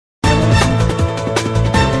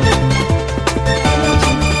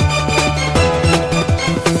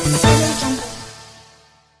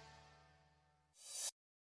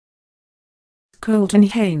Colton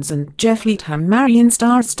Haynes and Jeff Leatham marry in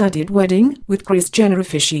star-studded wedding, with Kris Jenner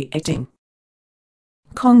officiating.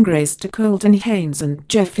 Congrats to Colton Haynes and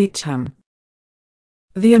Jeff Leatham.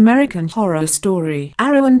 The American Horror Story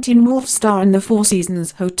Arrow and Teen Wolf star and the Four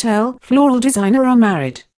Seasons Hotel floral designer are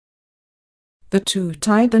married. The two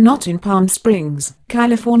tied the knot in Palm Springs,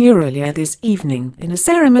 California earlier this evening in a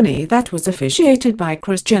ceremony that was officiated by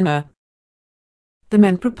Kris Jenner. The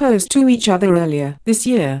men proposed to each other earlier this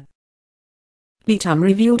year. Leatham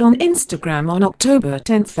revealed on Instagram on October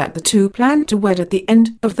 10 that the two planned to wed at the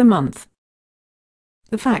end of the month.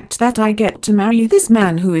 "The fact that I get to marry this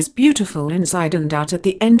man who is beautiful inside and out at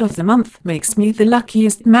the end of the month makes me the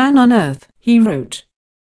luckiest man on earth," he wrote.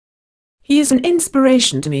 "He is an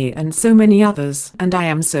inspiration to me and so many others, and I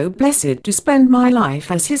am so blessed to spend my life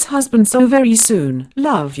as his husband so very soon.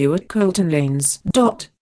 Love you at Colton Haynes."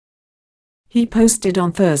 He posted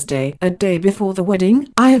on Thursday, a day before the wedding,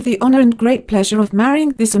 "I have the honor and great pleasure of marrying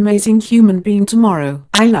this amazing human being tomorrow.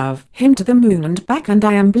 I love him to the moon and back, and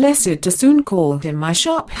I am blessed to soon call him my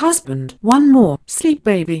sharp husband. One more sleep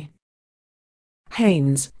baby."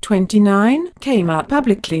 Haynes, 29, came out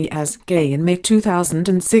publicly as gay in May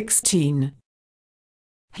 2016.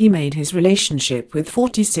 He made his relationship with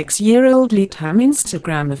 46-year-old Leatham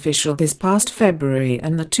Instagram official this past February,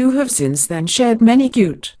 and the two have since then shared many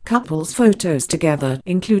cute couples photos together,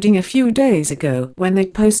 including a few days ago when they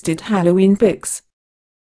posted Halloween pics.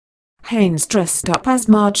 Haynes dressed up as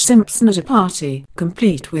Marge Simpson at a party,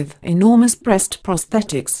 complete with enormous breast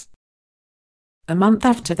prosthetics. A month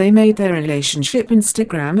after they made their relationship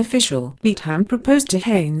Instagram official, Leatham proposed to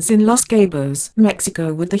Haynes in Los Cabos,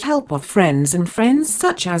 Mexico, with the help of friends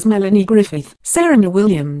such as Melanie Griffith, Serena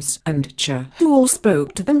Williams, and Cher, who all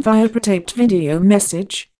spoke to them via pre-taped video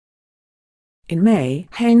message. In May,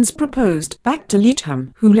 Haynes proposed back to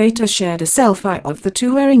Leatham, who later shared a selfie of the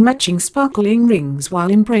two wearing matching sparkling rings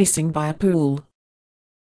while embracing by a pool.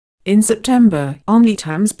 In September, on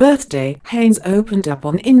Leatham's birthday, Haynes opened up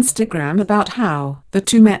on Instagram about how the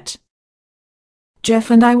two met.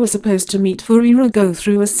 "Jeff and I were supposed to meet for a year ago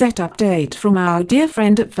through a set-up date from our dear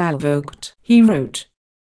friend at Valvogt," he wrote.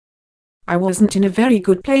 "I wasn't in a very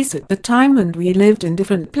good place at the time and we lived in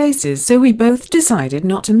different places, so we both decided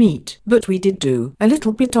not to meet, but we did do a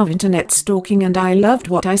little bit of internet stalking and I loved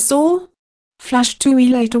what I saw." Flash to me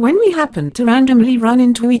later when we happened to randomly run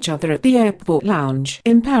into each other at the airport lounge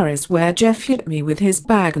in Paris, where Jeff hit me with his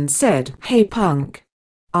bag and said, "Hey punk,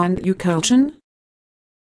 aren't you Colton?"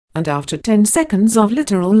 And after 10 seconds of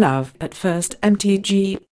literal love at first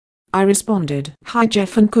MTG, I responded, "Hi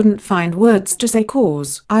Jeff," and couldn't find words to say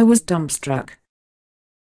cause I was dumbstruck.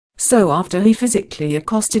 So after he physically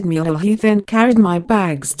accosted me, he then carried my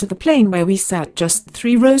bags to the plane where we sat just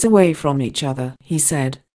 3 rows away from each other, he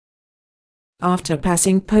said. After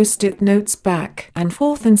passing post-it notes back and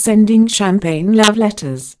forth and sending champagne love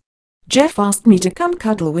letters, Jeff asked me to come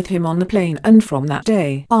cuddle with him on the plane, and from that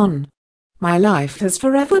day on, my life has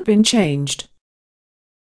forever been changed.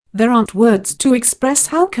 There aren't words to express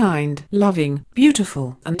how kind, loving,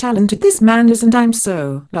 beautiful, and talented this man is, and I'm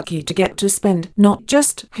so lucky to get to spend not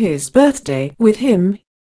just his birthday with him,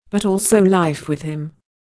 but also life with him.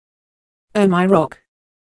 Oh my rock.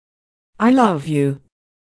 I love you.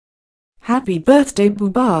 Happy birthday,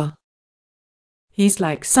 Booba. He's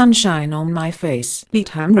like sunshine on my face,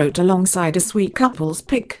 Leatham wrote alongside a sweet couple's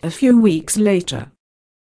pic a few weeks later.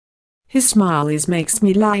 His smile makes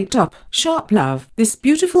me light up. Sharp love, this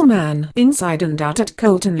beautiful man, inside and out at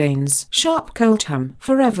Colton Haynes. Sharp Coltham,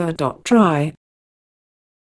 forever. Try.